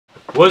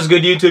What's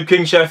good, YouTube?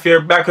 King Chef here,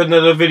 back with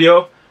another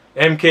video.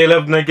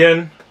 MK11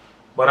 again,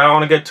 but I don't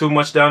want to get too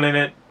much down in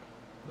it.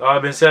 All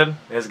been said,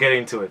 let's get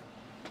into it.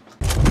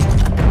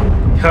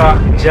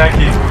 Ha,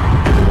 Jackie.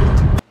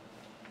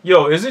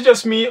 Yo, is it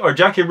just me or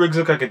Jackie Briggs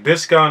look like a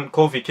discount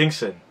Kofi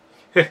Kingston?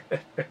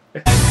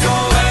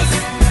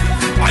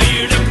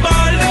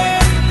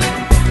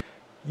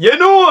 You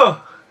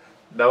know,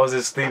 that was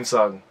his theme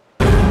song.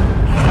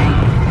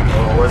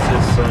 Oh, what's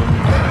this?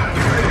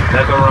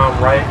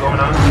 Netherrealm riot going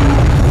on?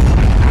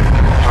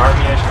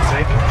 Army, I should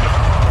say.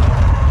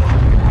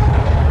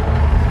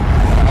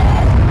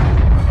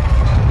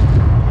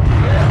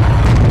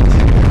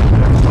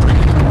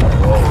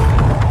 Whoa.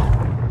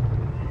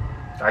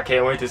 I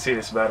can't wait to see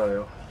this battle,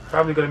 yo.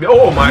 Probably gonna be.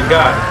 Oh my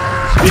god!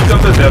 Speak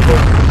of the devil.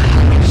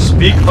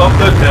 Speak of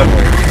the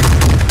devil.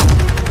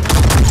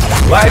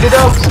 Light it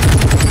up!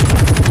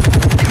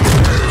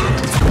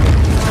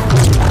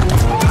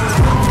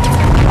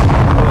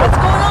 What's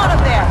going on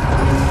up there?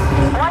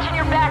 Watching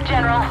your back,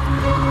 General.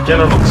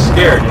 General looks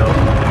scared, yo.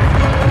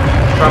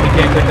 Probably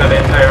can't take out the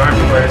entire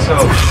army by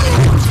herself.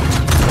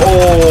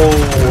 Oh,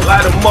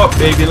 light him up,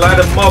 baby, light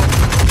him up.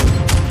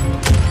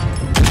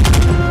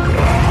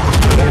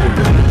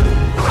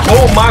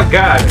 Oh my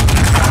god.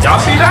 Y'all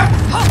see that?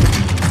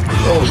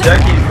 Oh,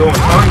 Jackie's going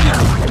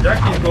hungry.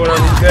 Jackie's going on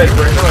these guys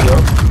right now, yo.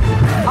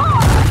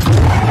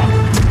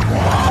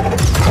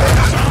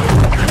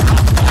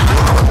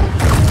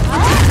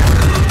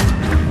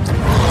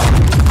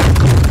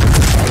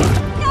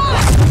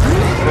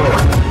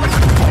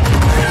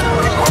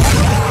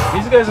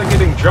 These guys are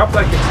getting dropped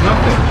like it's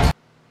nothing.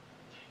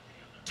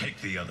 Take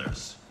the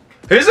others.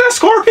 Is that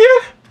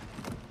Scorpion?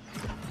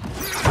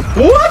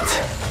 What?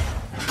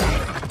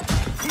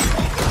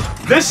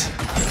 This?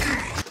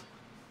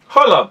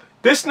 Hold up.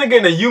 This nigga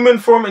in a human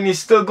form and he's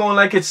still going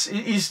like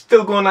he's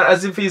still going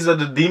as if he's the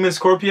demon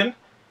Scorpion?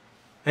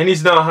 And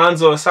he's now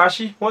Hanzo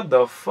Asashi? What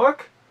the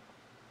fuck?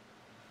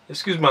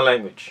 Excuse my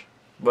language,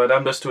 but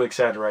I'm just too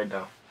excited right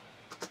now.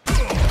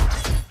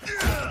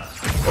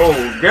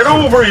 Oh, get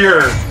over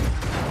here!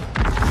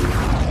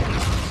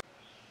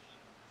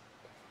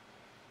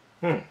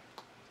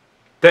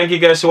 Thank you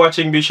guys for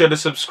watching. Be sure to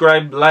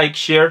subscribe, like,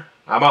 share.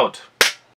 I'm out.